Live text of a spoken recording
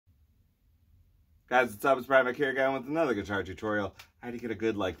Guys, what's up? It's Brian back here again with another guitar tutorial. I had to get a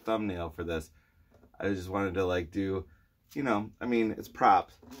good like thumbnail for this. I just wanted to like do, you know, I mean, it's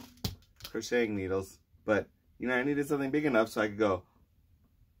props, crocheting needles, but you know, I needed something big enough so I could go,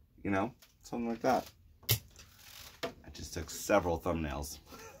 you know, something like that. I just took several thumbnails.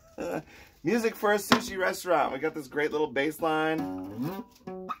 Music for a sushi restaurant. We got this great little bass line.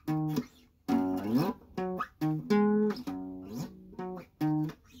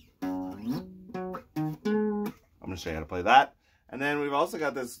 I'm gonna show you how to play that. And then we've also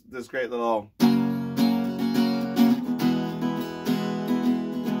got this great little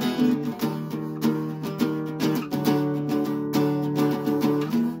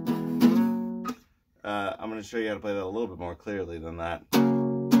I'm gonna show you how to play that a little bit more clearly than that.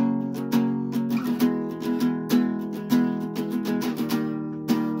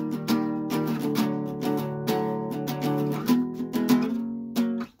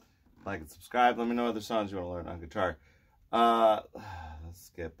 Like and subscribe. Let me know other songs you want to learn on guitar. Let's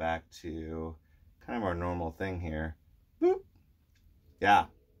get back to kind of our normal thing here. Boop. Yeah.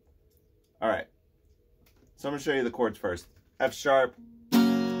 All right. So I'm going to show you the chords first. F sharp.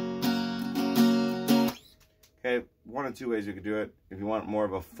 Okay, one of two ways you could do it. If you want more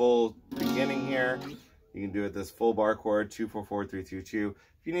of a full beginning here, you can do it this full bar chord, 2 4 4 3 2 2.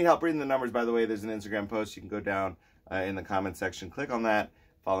 If you need help reading the numbers, by the way, there's an Instagram post. You can go down in the comment section, click on that.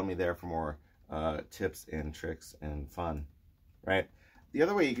 Follow me there for more tips and tricks and fun, right? The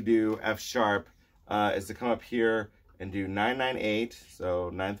other way you could do F sharp is to come up here and do 9 9 8,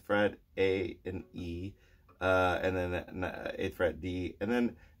 so 9th fret A and E, and then 8th fret D, and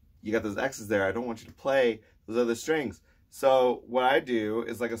then you got those X's there. I don't want you to play those other strings. So what I do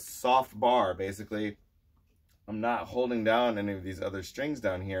is like a soft bar, basically. I'm not holding down any of these other strings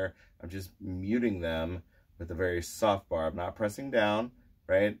down here. I'm just muting them with a very soft bar. I'm not pressing down.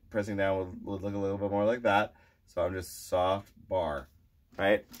 Right? Pressing down would look a little bit more like that. So I'm just soft bar,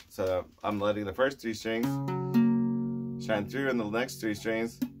 right? So I'm letting the first 3 strings shine through, and the next 3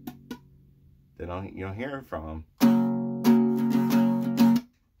 strings, you don't hear from them.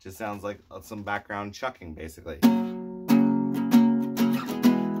 Just sounds like some background chucking, basically.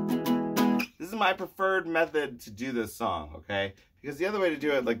 This is my preferred method to do this song, okay? Because the other way to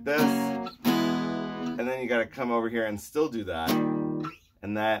do it like this, and then you got to come over here and still do that.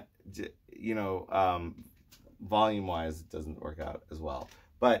 And that, you know, volume-wise, it doesn't work out as well.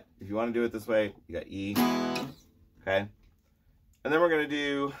 But if you want to do it this way, you got E, okay? And then we're going to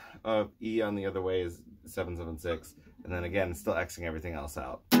do E on the other way is 7 7 6. And then again, still Xing everything else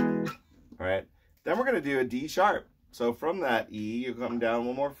out. All right? Then we're going to do a D sharp. So from that E, you come down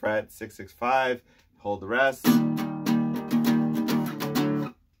 1 more fret, 6 6 5, hold the rest. And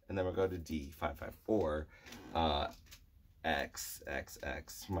then we'll go to D, 5 5 4. X, X,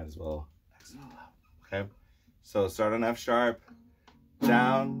 X. Might as well X it all out. Okay? So start on F sharp,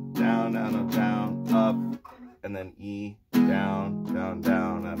 down, down, down, up, down, up, and then E, down, down,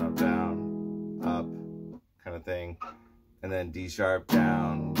 down, and up, down, up, kind of thing. And then D sharp,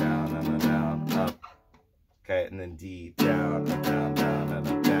 down, down, and down, up. Okay, and then D, down, up, down, down, and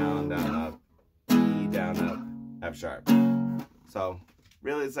up, down, down, up, E, down, up, F sharp. So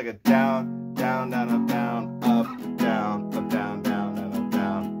really it's like a down, down, down, up, down, up, down, up, down, down, and up,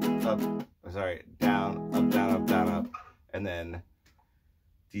 down, up, sorry, down, up, down, up, down, up, and then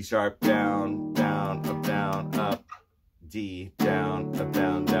D sharp, down, down, up, D, down, up,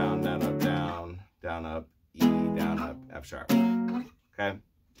 down, down, down, up, down, down, up, E, down, up, F sharp, okay? And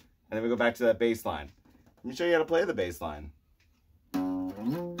then we go back to that bass line. Let me show you how to play the bass line.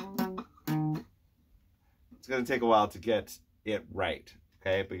 It's gonna take a while to get it right.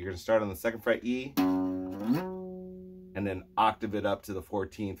 Okay, but you're going to start on the 2nd fret E, and then octave it up to the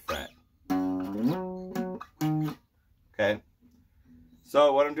 14th fret. Okay,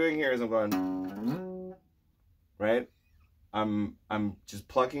 so what I'm doing here is I'm going, right? I'm just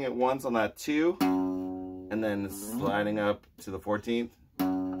plucking it once on that 2, and then sliding up to the 14th,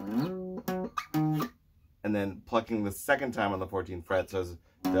 and then plucking the 2nd time on the 14th fret, so it's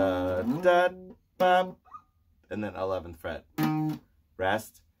da da ba, and then 11th fret.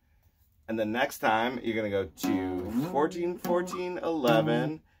 Rest, and then next time you're gonna go to 14 14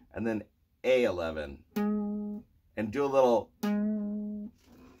 11 and then A11 and do a little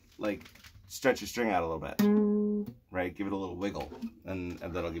like stretch your string out a little bit, right? Give it a little wiggle, and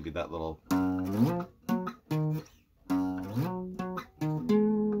that'll give you that little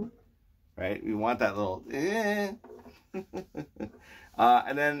right. We want that little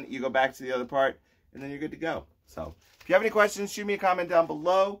and then you go back to the other part, and then you're good to go. So if you have any questions, shoot me a comment down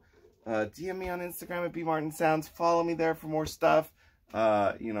below. DM me on Instagram at bmartinsounds. Follow me there for more stuff.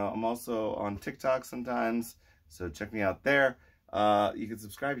 You know, I'm also on TikTok sometimes, so check me out there. You can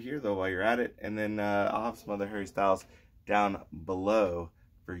subscribe here, though, while you're at it, and then I'll have some other Harry Styles down below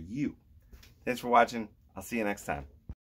for you. Thanks for watching. I'll see you next time.